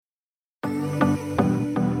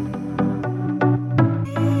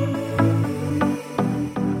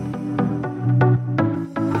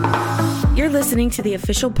listening to the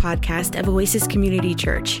official podcast of Oasis Community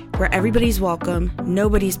Church, where everybody's welcome,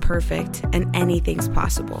 nobody's perfect, and anything's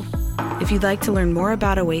possible. If you'd like to learn more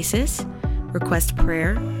about Oasis, request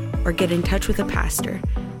prayer, or get in touch with a pastor,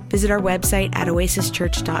 visit our website at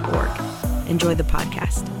oasischurch.org. Enjoy the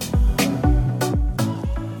podcast.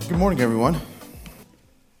 Good morning, everyone.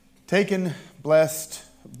 Taken, blessed,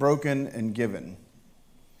 broken, and given.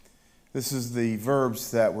 This is the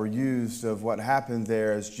verbs that were used of what happened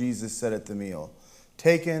there as Jesus said at the meal.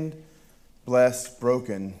 Taken, blessed,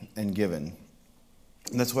 broken, and given.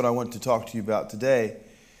 And that's what I want to talk to you about today.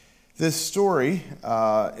 This story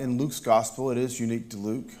in Luke's gospel, it is unique to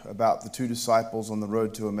Luke, about the two disciples on the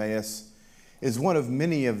road to Emmaus, is one of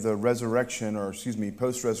many of the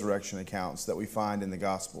post-resurrection accounts that we find in the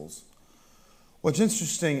Gospels. What's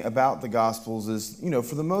interesting about the Gospels is,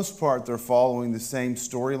 for the most part, they're following the same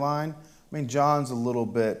storyline. I mean, John's a little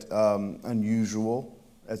bit unusual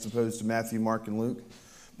as opposed to Matthew, Mark, and Luke.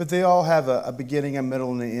 But they all have a beginning, a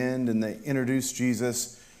middle, and an end, and they introduce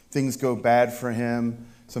Jesus. Things go bad for him.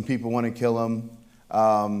 Some people want to kill him.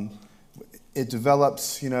 It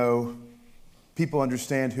develops, people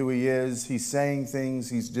understand who he is. He's saying things,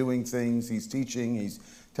 he's doing things, he's teaching, he's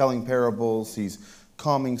telling parables, he's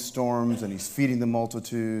calming storms, and he's feeding the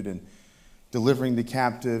multitude and delivering the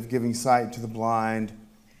captive, giving sight to the blind.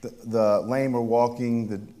 The lame are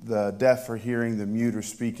walking, the deaf are hearing, the mute are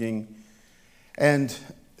speaking. And,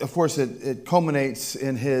 of course, it culminates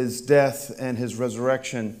in his death and his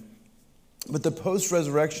resurrection. But the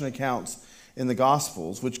post-resurrection accounts in the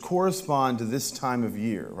Gospels, which correspond to this time of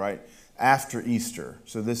year, right, after Easter.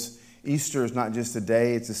 So this Easter is not just a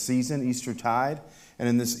day, it's a season, Eastertide. And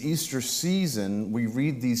in this Easter season, we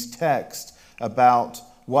read these texts about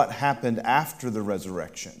what happened after the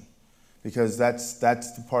resurrection, because that's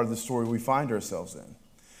the part of the story we find ourselves in.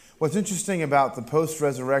 What's interesting about the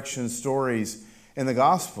post-resurrection stories in the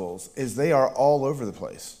Gospels is they are all over the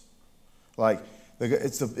place. Like,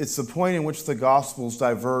 it's the point in which the Gospels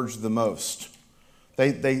diverge the most.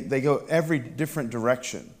 They go every different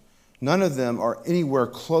direction. None of them are anywhere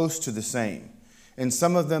close to the same. And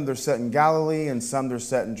some of them, they're set in Galilee, and some they're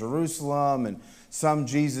set in Jerusalem, and some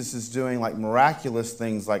Jesus is doing like miraculous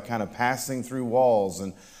things, like kind of passing through walls,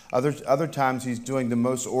 and other times he's doing the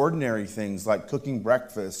most ordinary things, like cooking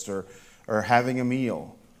breakfast or having a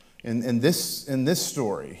meal. In this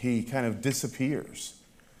story, he kind of disappears.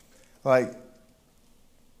 Like,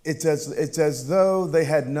 it's as though they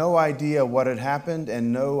had no idea what had happened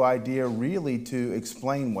and no idea really to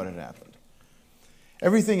explain what had happened.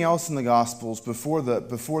 Everything else in the Gospels before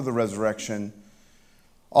the resurrection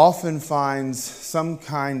often finds some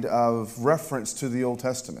kind of reference to the Old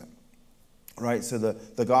Testament, right? So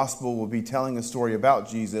the Gospel will be telling a story about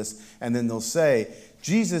Jesus, and then they'll say,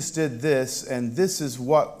 Jesus did this, and this is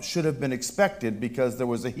what should have been expected because there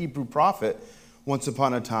was a Hebrew prophet once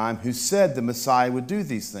upon a time who said the Messiah would do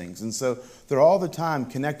these things. And so they're all the time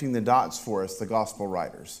connecting the dots for us, the Gospel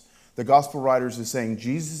writers. The Gospel writers are saying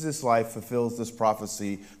Jesus' life fulfills this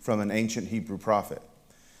prophecy from an ancient Hebrew prophet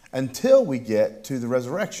until we get to the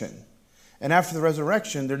resurrection. And after the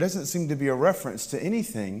resurrection, there doesn't seem to be a reference to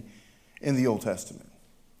anything in the Old Testament.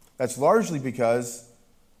 That's largely because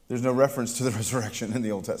there's no reference to the resurrection in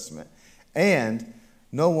the Old Testament. And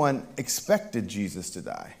no one expected Jesus to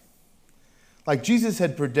die. Like Jesus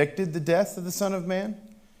had predicted the death of the Son of Man.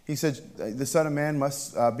 He said the Son of Man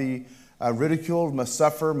must be ridiculed, must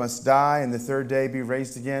suffer, must die, and the third day be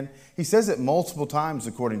raised again. He says it multiple times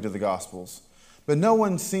according to the Gospels. But no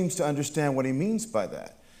one seems to understand what he means by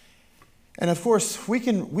that. And of course, we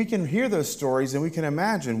can hear those stories and we can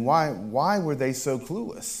imagine why were they so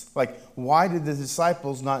clueless? Like, why did the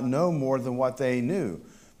disciples not know more than what they knew?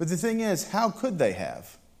 But the thing is, how could they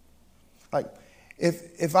have? Like,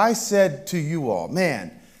 if I said to you all,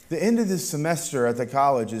 man, the end of this semester at the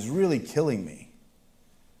college is really killing me.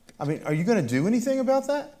 I mean, are you going to do anything about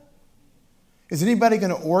that? Is anybody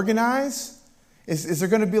going to organize? Is there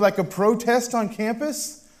going to be like a protest on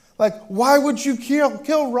campus? Like, why would you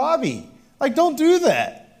kill Robbie? Like, don't do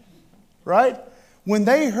that, right? When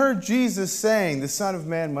they heard Jesus saying the Son of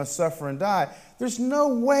Man must suffer and die, there's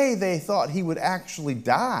no way they thought he would actually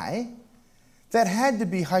die. That had to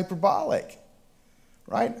be hyperbolic,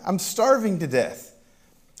 right? I'm starving to death.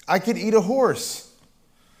 I could eat a horse.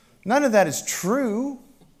 None of that is true,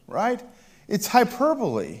 right? It's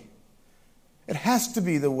hyperbole. It has to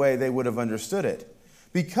be the way they would have understood it.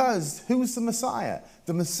 Because who's the Messiah?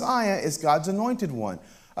 The Messiah is God's anointed one.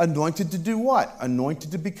 Anointed to do what?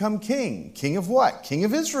 Anointed to become king. King of what? King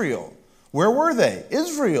of Israel. Where were they?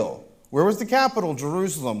 Israel. Where was the capital?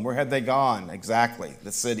 Jerusalem. Where had they gone? Exactly.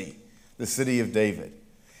 The city of David.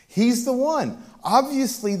 He's the one.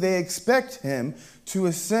 Obviously, they expect him to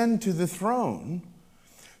ascend to the throne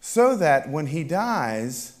so that when he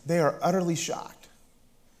dies, they are utterly shocked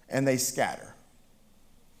and they scatter.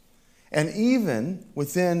 And even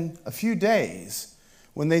within a few days,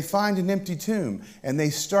 when they find an empty tomb and they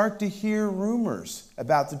start to hear rumors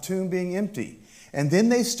about the tomb being empty, and then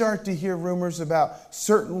they start to hear rumors about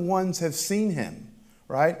certain ones have seen him,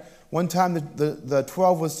 right? One time the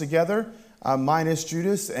 12 was together, minus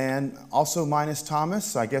Judas and also minus Thomas.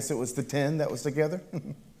 So I guess it was the 10 that was together.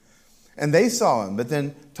 And they saw him, but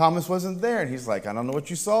then Thomas wasn't there. And he's like, I don't know what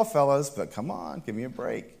you saw, fellas, but come on, give me a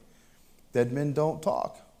break. Dead men don't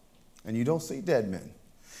talk, and you don't see dead men.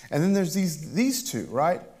 And then there's these two,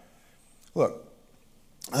 right? Look,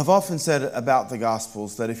 I've often said about the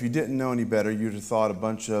Gospels that if you didn't know any better, you'd have thought a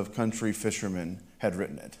bunch of country fishermen had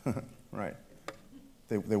written it, right?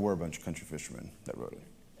 They were a bunch of country fishermen that wrote it.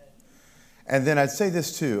 And then I'd say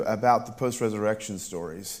this too about the post-resurrection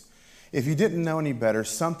stories. If you didn't know any better,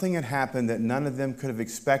 something had happened that none of them could have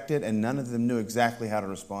expected and none of them knew exactly how to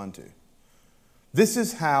respond to. This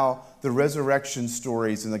is how the resurrection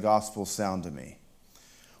stories in the Gospels sound to me.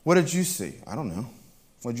 What did you see? I don't know.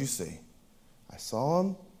 What did you see? I saw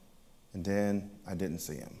him, and then I didn't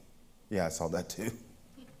see him. Yeah, I saw that too.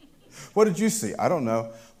 What did you see? I don't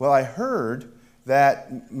know. Well, I heard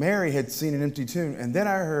that Mary had seen an empty tomb, and then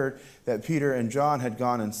I heard that Peter and John had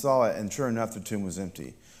gone and saw it, and sure enough, the tomb was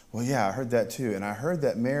empty. Well, yeah, I heard that too. And I heard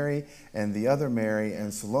that Mary and the other Mary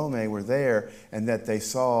and Salome were there, and that they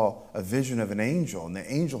saw a vision of an angel, and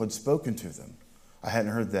the angel had spoken to them. I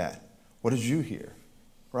hadn't heard that. What did you hear?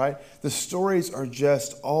 Right? The stories are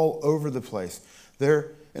just all over the place.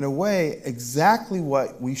 They're, in a way, exactly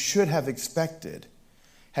what we should have expected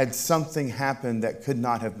had something happened that could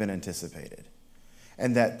not have been anticipated,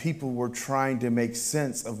 and that people were trying to make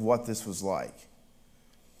sense of what this was like.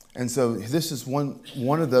 And so this is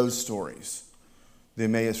one of those stories, the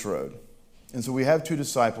Emmaus Road. And so we have two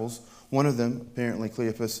disciples. One of them, apparently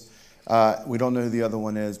Cleopas, we don't know who the other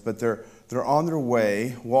one is, but they're on their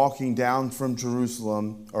way, walking down from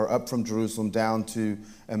Jerusalem, or up from Jerusalem down to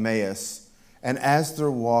Emmaus. And as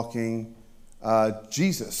they're walking,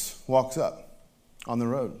 Jesus walks up on the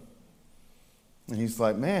road. And he's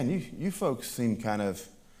like, man, you folks seem kind of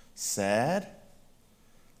sad.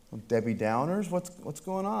 Debbie Downers, what's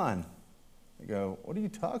going on? I go, what are you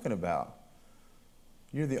talking about?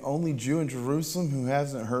 You're the only Jew in Jerusalem who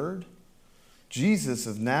hasn't heard? Jesus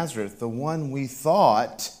of Nazareth, the one we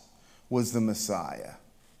thought was the Messiah.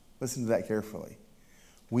 Listen to that carefully.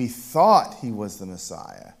 We thought he was the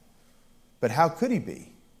Messiah. But how could he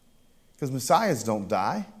be? Because Messiahs don't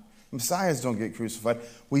die. Messiahs don't get crucified.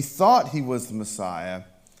 We thought he was the Messiah,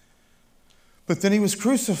 but then he was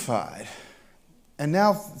crucified. And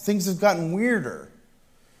now things have gotten weirder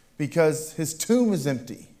because his tomb is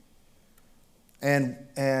empty. And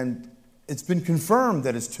it's been confirmed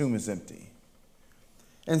that his tomb is empty.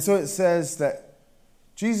 And so it says that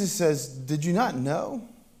Jesus says, did you not know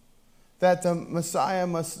that the Messiah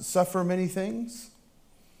must suffer many things?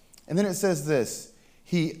 And then it says this,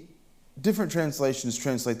 different translations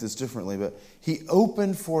translate this differently, but he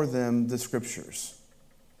opened for them the scriptures.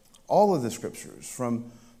 All of the scriptures,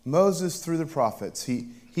 from Moses through the prophets. He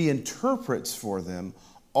interprets for them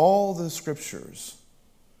all the scriptures.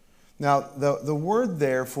 Now, the word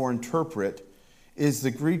there for interpret is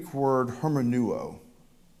the Greek word hermeneuo,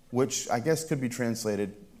 which I guess could be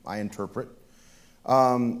translated, I interpret.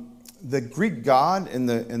 The Greek god in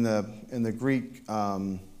the Greek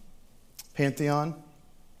pantheon,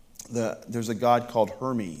 there's a god called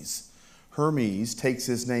Hermes. Hermes takes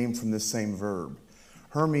his name from this same verb.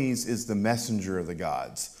 Hermes is the messenger of the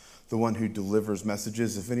gods, the one who delivers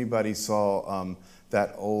messages. If anybody saw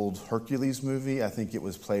that old Hercules movie, I think it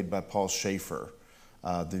was played by Paul Schaefer,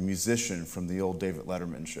 the musician from the old David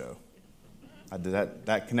Letterman show.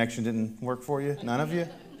 That connection didn't work for you? None of you?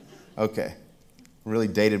 Okay. Really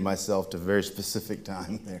dated myself to a very specific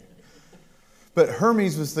time there. But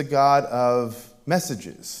Hermes was the god of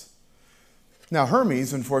messages. Now,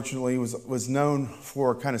 Hermes, unfortunately, was known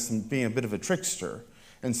for kind of being a bit of a trickster.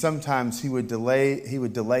 And sometimes he would delay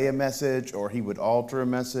a message, or he would alter a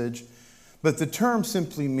message. But the term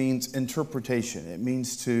simply means interpretation. It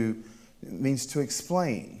means to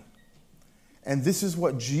explain. And this is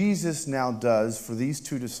what Jesus now does for these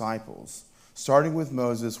two disciples. Starting with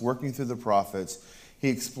Moses, working through the prophets, he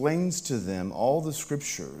explains to them all the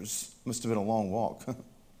scriptures. Must have been a long walk.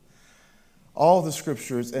 All the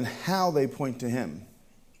scriptures and how they point to him.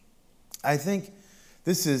 I think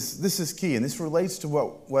this is key, and this relates to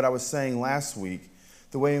what I was saying last week,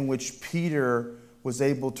 the way in which Peter was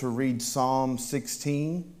able to read Psalm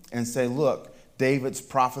 16 and say, look, David's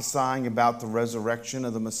prophesying about the resurrection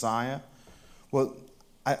of the Messiah. Well,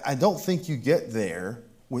 I don't think you get there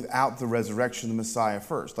without the resurrection of the Messiah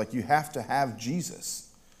first. Like, you have to have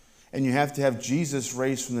Jesus, and you have to have Jesus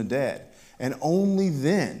raised from the dead. And only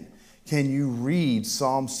then can you read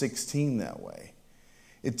Psalm 16 that way.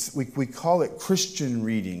 We call it Christian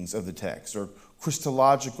readings of the text, or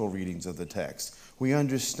Christological readings of the text. We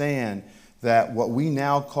understand that what we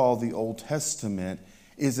now call the Old Testament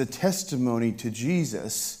is a testimony to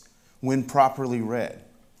Jesus when properly read.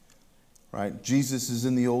 Right? Jesus is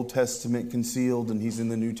in the Old Testament concealed, and he's in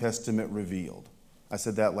the New Testament revealed. I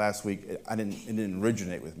said that last week. It didn't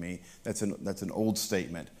originate with me. That's an old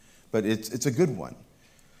statement, but it's a good one.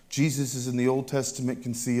 Jesus is in the Old Testament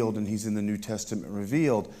concealed, and he's in the New Testament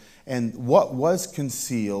revealed. And what was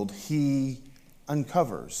concealed, he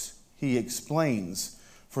uncovers. He explains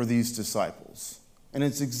for these disciples. And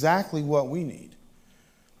it's exactly what we need.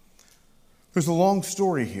 There's a long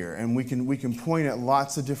story here, and we can point at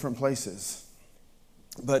lots of different places.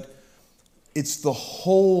 But it's the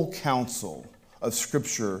whole counsel of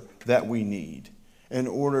Scripture that we need in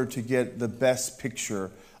order to get the best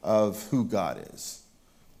picture of who God is.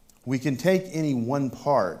 We can take any one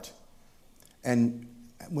part, and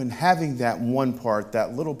when having that one part,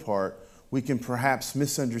 that little part, we can perhaps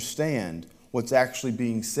misunderstand what's actually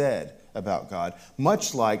being said about God,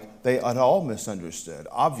 much like they had all misunderstood,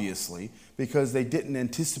 obviously, because they didn't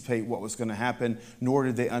anticipate what was going to happen, nor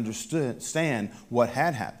did they understand what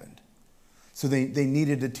had happened. So they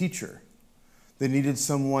needed a teacher. They needed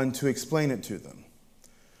someone to explain it to them.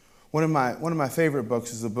 One of my favorite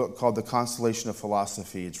books is a book called The Consolation of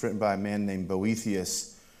Philosophy. It's written by a man named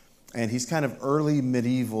Boethius, and he's kind of early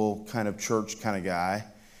medieval kind of church kind of guy,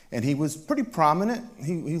 and he was pretty prominent.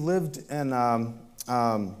 He lived in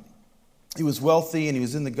he was wealthy, and he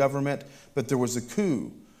was in the government, but there was a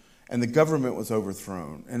coup, and the government was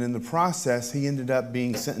overthrown. And in the process, he ended up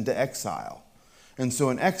being sent into exile. And so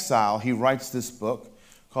in exile, he writes this book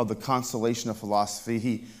called The Consolation of Philosophy.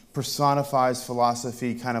 He personifies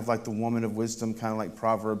philosophy kind of like the woman of wisdom, kind of like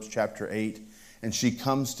Proverbs chapter 8. And she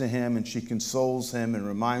comes to him, and she consoles him and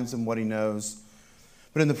reminds him what he knows.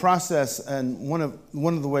 But in the process, and one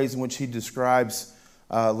of the ways in which he describes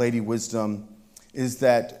Lady Wisdom is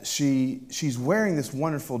that she's wearing this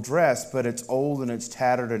wonderful dress, but it's old and it's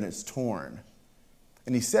tattered and it's torn.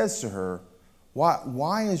 And he says to her,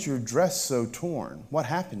 why is your dress so torn? What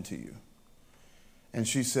happened to you? And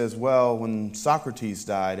she says, well, when Socrates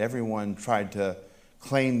died, everyone tried to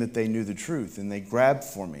claim that they knew the truth, and they grabbed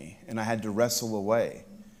for me, and I had to wrestle away.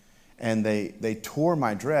 And they tore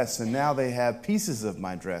my dress, and now they have pieces of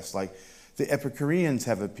my dress, like the Epicureans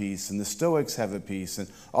have a piece, and the Stoics have a piece, and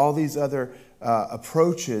all these other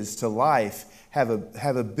approaches to life have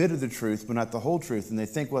a bit of the truth, but not the whole truth, and they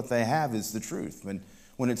think what they have is the truth,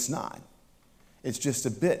 when it's not. It's just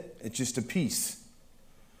a bit. It's just a piece.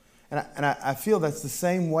 And I feel that's the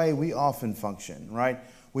same way we often function, right?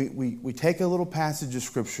 We take a little passage of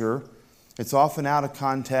Scripture. It's often out of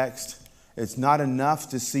context. It's not enough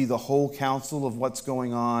to see the whole counsel of what's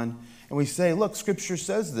going on. And we say, look, Scripture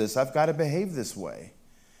says this. I've got to behave this way.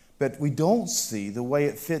 But we don't see the way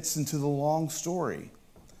it fits into the long story.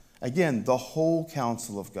 Again, the whole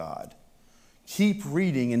counsel of God. Keep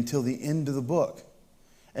reading until the end of the book.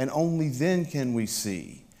 And only then can we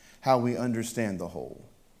see how we understand the whole.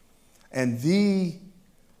 And the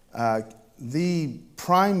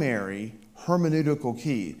primary hermeneutical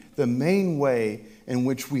key, the main way in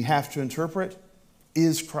which we have to interpret,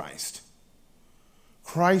 is Christ.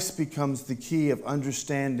 Christ becomes the key of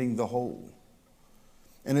understanding the whole.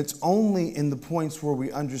 And it's only in the points where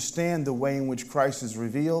we understand the way in which Christ is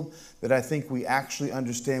revealed that I think we actually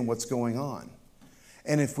understand what's going on.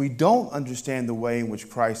 And if we don't understand the way in which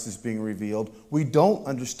Christ is being revealed, we don't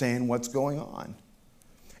understand what's going on.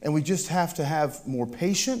 And we just have to have more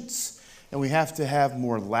patience, and we have to have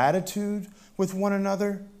more latitude with one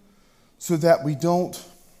another so that we don't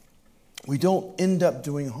end up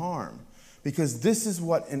doing harm. Because this is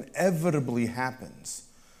what inevitably happens.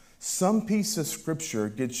 Some piece of Scripture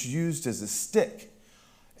gets used as a stick,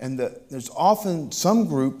 and there's often some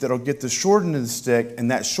group that'll get the short end of the stick, and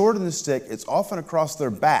that short end of the stick, it's often across their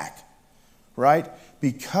back, right?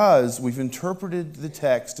 Because we've interpreted the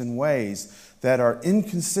text in ways that are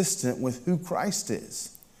inconsistent with who Christ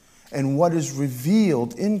is and what is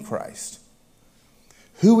revealed in Christ.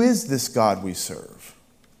 Who is this God we serve?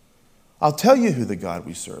 I'll tell you who the God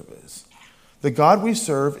we serve is. The God we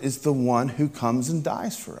serve is the one who comes and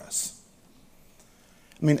dies for us.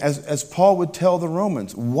 I mean, as Paul would tell the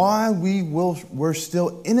Romans, while we're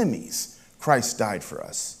still enemies, Christ died for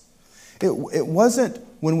us. It wasn't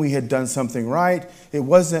when we had done something right. It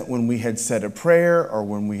wasn't when we had said a prayer or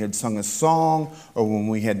when we had sung a song or when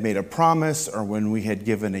we had made a promise or when we had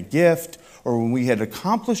given a gift or when we had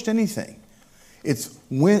accomplished anything. It's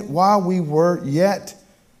while we were yet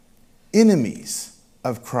enemies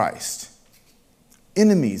of Christ,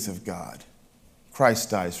 enemies of God,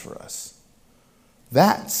 Christ dies for us.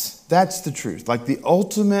 That's the truth. Like the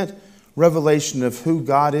ultimate revelation of who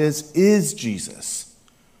God is Jesus.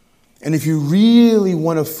 And if you really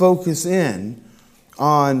want to focus in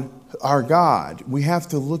on our God, we have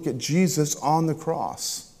to look at Jesus on the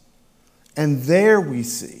cross. And there we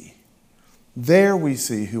see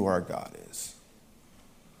who our God is.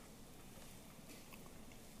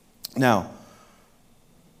 Now,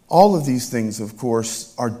 all of these things, of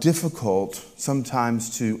course, are difficult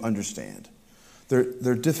sometimes to understand.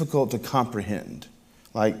 They're difficult to comprehend.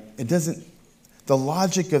 Like, the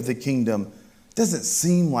logic of the kingdom doesn't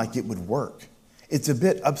seem like it would work. It's a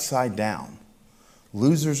bit upside down.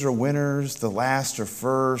 Losers are winners, the last are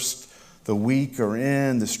first, the weak are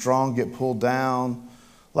in, the strong get pulled down.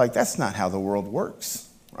 Like, that's not how the world works,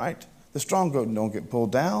 right? The strong don't get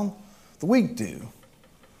pulled down, the weak do.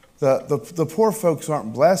 The poor folks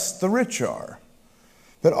aren't blessed, the rich are.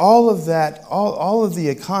 But all of that, all of the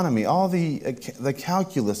economy, all the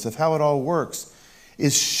calculus of how it all works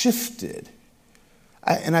is shifted.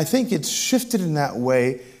 And I think it's shifted in that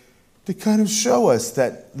way to kind of show us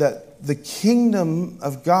that the kingdom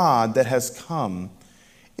of God that has come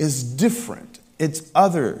is different. It's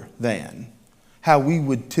other than how we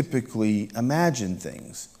would typically imagine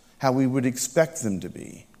things, how we would expect them to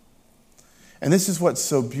be. And this is what's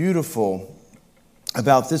so beautiful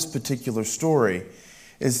about this particular story,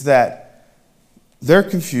 is that they're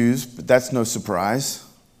confused, but that's no surprise.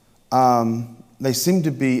 They seem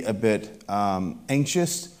to be a bit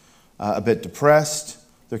anxious, a bit depressed.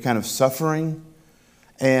 They're kind of suffering.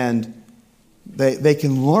 And they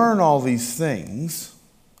can learn all these things,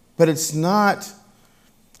 but it's not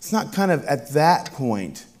kind of at that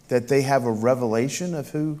point that they have a revelation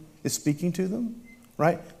of who is speaking to them.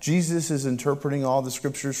 Right? Jesus is interpreting all the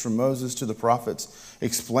scriptures from Moses to the prophets,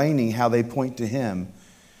 explaining how they point to him.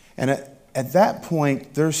 And at that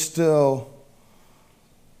point, they're still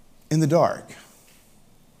in the dark.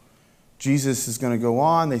 Jesus is going to go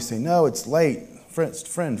on. They say, no, it's late.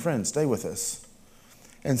 Friend, stay with us.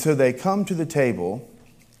 And so they come to the table,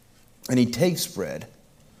 and he takes bread,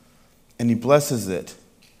 and he blesses it,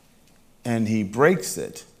 and he breaks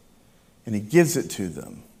it, and he gives it to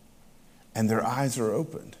them. And their eyes are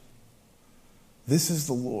opened. This is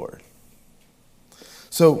the Lord.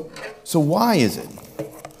 So why is it?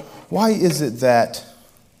 Why is it that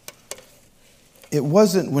it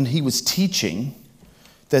wasn't when he was teaching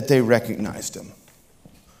that they recognized him,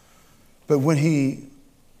 but when he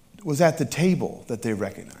was at the table that they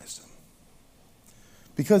recognized him?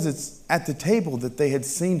 Because it's at the table that they had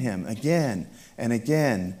seen him again and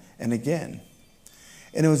again and again.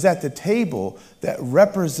 And it was at the table that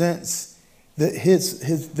represents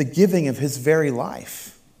the giving of his very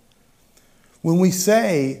life. When we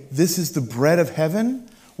say this is the bread of heaven,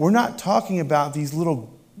 we're not talking about these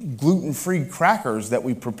little gluten-free crackers that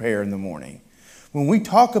we prepare in the morning. When we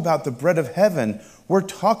talk about the bread of heaven, we're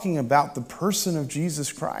talking about the person of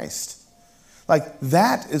Jesus Christ. Like,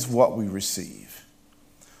 that is what we receive.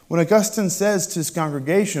 When Augustine says to his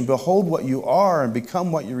congregation, behold what you are and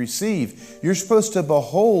become what you receive, you're supposed to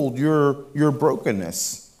behold your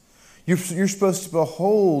brokenness. You're supposed to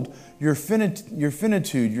behold your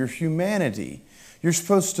finitude, your humanity. You're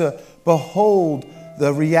supposed to behold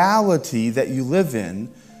the reality that you live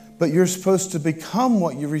in, but you're supposed to become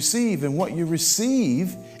what you receive, and what you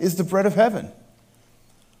receive is the bread of heaven.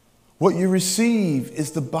 What you receive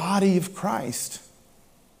is the body of Christ.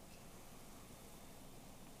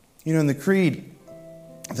 You know, in the Creed,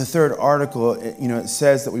 the third article, it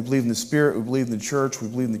says that we believe in the Spirit, we believe in the church, we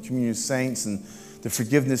believe in the communion of saints, and the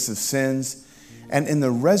forgiveness of sins, and in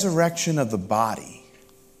the resurrection of the body,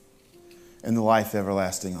 and the life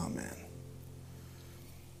everlasting. Amen.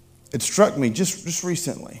 It struck me just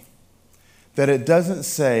recently that it doesn't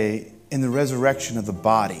say in the resurrection of the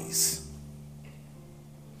bodies,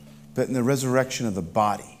 but in the resurrection of the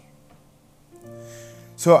body.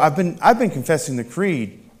 So I've been confessing the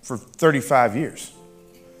creed for 35 years.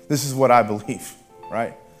 This is what I believe,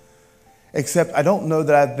 right? Except I don't know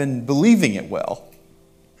that I've been believing it well.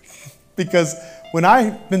 Because when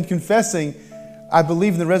I've been confessing, I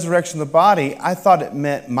believe in the resurrection of the body, I thought it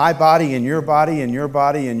meant my body and your body and your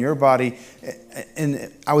body and your body.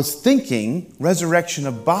 And I was thinking resurrection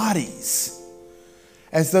of bodies,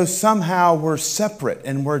 as though somehow we're separate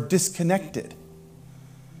and we're disconnected.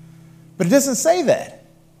 But it doesn't say that.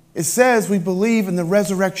 It says we believe in the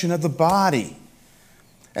resurrection of the body.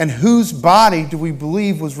 And whose body do we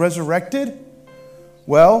believe was resurrected?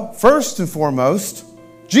 Well, first and foremost,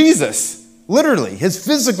 Jesus. Literally, his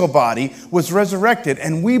physical body was resurrected,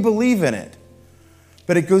 and we believe in it.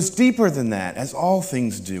 But it goes deeper than that, as all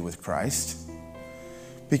things do with Christ.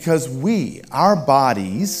 Because our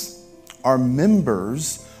bodies, are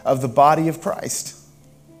members of the body of Christ.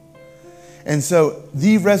 And so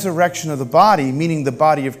the resurrection of the body, meaning the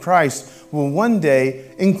body of Christ, will one day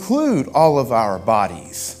include all of our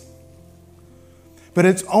bodies. But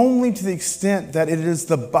it's only to the extent that it is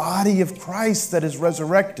the body of Christ that is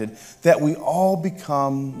resurrected that we all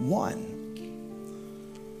become one.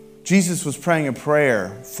 Jesus was praying a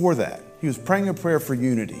prayer for that. He was praying a prayer for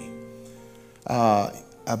unity, a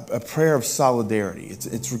prayer of solidarity.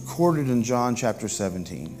 It's recorded in John chapter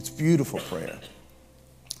 17. It's a beautiful prayer.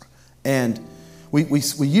 And we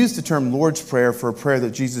use the term Lord's Prayer for a prayer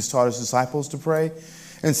that Jesus taught his disciples to pray.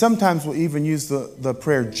 And sometimes we'll even use the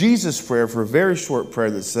prayer, Jesus Prayer, for a very short prayer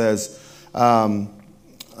that says, have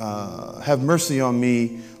mercy on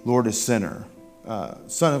me, Lord, a sinner.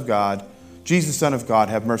 Son of God, Jesus, Son of God,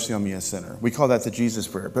 have mercy on me, a sinner. We call that the Jesus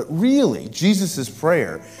Prayer. But really, Jesus'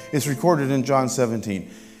 prayer is recorded in John 17.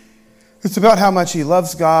 It's about how much he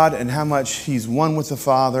loves God and how much he's one with the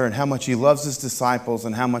Father and how much he loves his disciples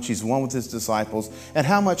and how much he's one with his disciples and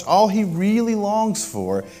how much all he really longs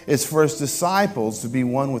for is for his disciples to be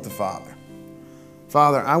one with the Father.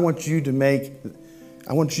 Father, I want you to make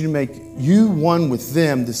you one with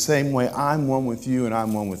them the same way I'm one with you and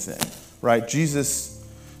I'm one with them. Right? Jesus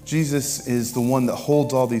is the one that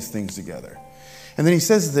holds all these things together. And then he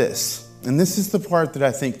says this, and this is the part that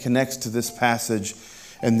I think connects to this passage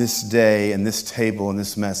and this day and this table and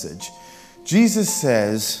this message. Jesus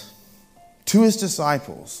says to his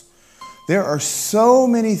disciples, there are so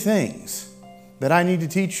many things that I need to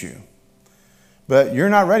teach you, but you're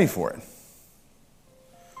not ready for it.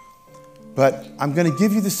 But I'm going to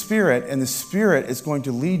give you the Spirit, and the Spirit is going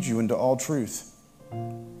to lead you into all truth. I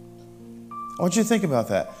want you to think about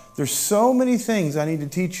that. There's so many things I need to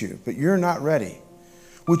teach you, but you're not ready.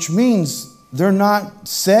 Which means they're not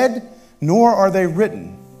said, nor are they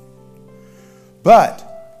written.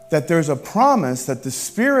 But that there's a promise that the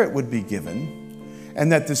Spirit would be given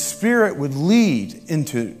and that the Spirit would lead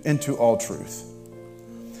into all truth.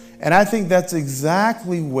 And I think that's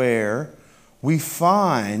exactly where we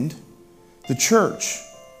find the church.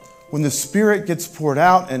 When the Spirit gets poured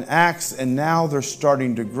out in Acts, and now they're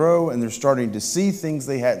starting to grow and they're starting to see things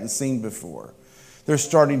they hadn't seen before. They're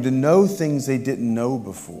starting to know things they didn't know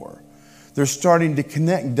before. They're starting to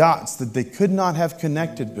connect dots that they could not have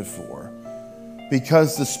connected before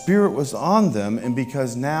because the Spirit was on them and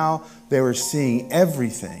because now they were seeing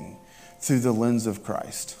everything through the lens of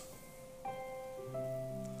Christ.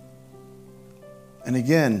 And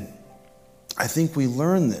again, I think we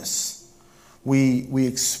learn this. We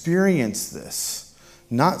experience this,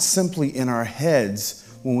 not simply in our heads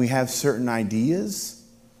when we have certain ideas,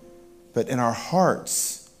 but in our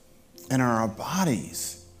hearts and in our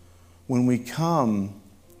bodies when we come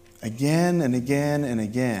again and again and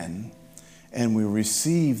again and we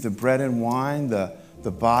receive the bread and wine, the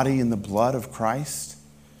body and the blood of Christ.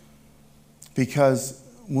 Because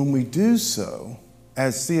when we do so,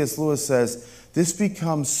 as C.S. Lewis says, this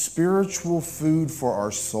becomes spiritual food for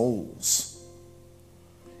our souls.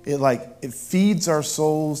 It feeds our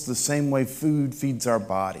souls the same way food feeds our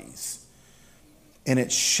bodies. And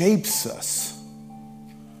it shapes us.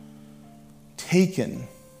 Taken,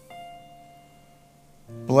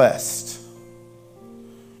 blessed,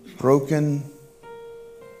 broken,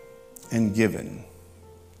 and given.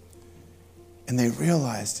 And they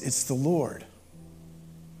realized it's the Lord.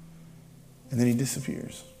 And then he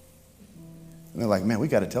disappears. And they're like, man, we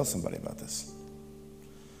got to tell somebody about this.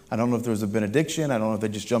 I don't know if there was a benediction. I don't know if they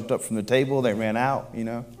just jumped up from the table. They ran out, you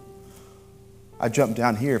know. I jumped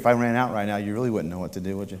down here. If I ran out right now, you really wouldn't know what to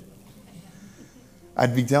do, would you?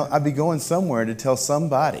 I'd be going somewhere to tell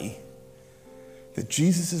somebody that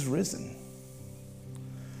Jesus is risen,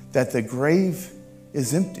 that the grave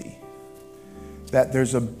is empty, that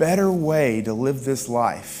there's a better way to live this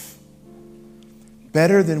life,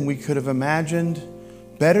 better than we could have imagined,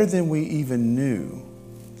 better than we even knew.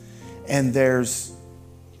 And there's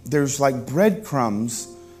like breadcrumbs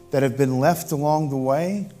that have been left along the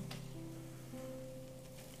way.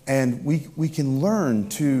 And we can learn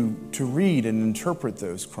to read and interpret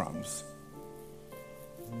those crumbs.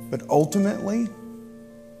 But ultimately,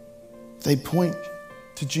 they point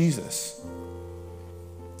to Jesus.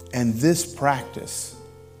 And this practice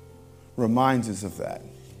reminds us of that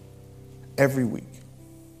every week.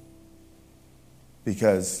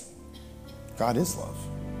 because God is love.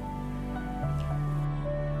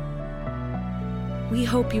 We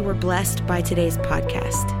hope you were blessed by today's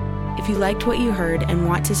podcast. If you liked what you heard and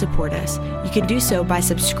want to support us, you can do so by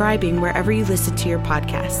subscribing wherever you listen to your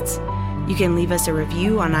podcasts. You can leave us a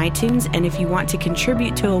review on iTunes, and if you want to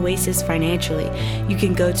contribute to Oasis financially, you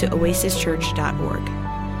can go to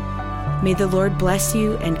oasischurch.org. May the Lord bless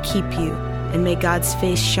you and keep you, and may God's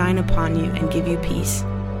face shine upon you and give you peace.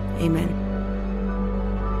 Amen.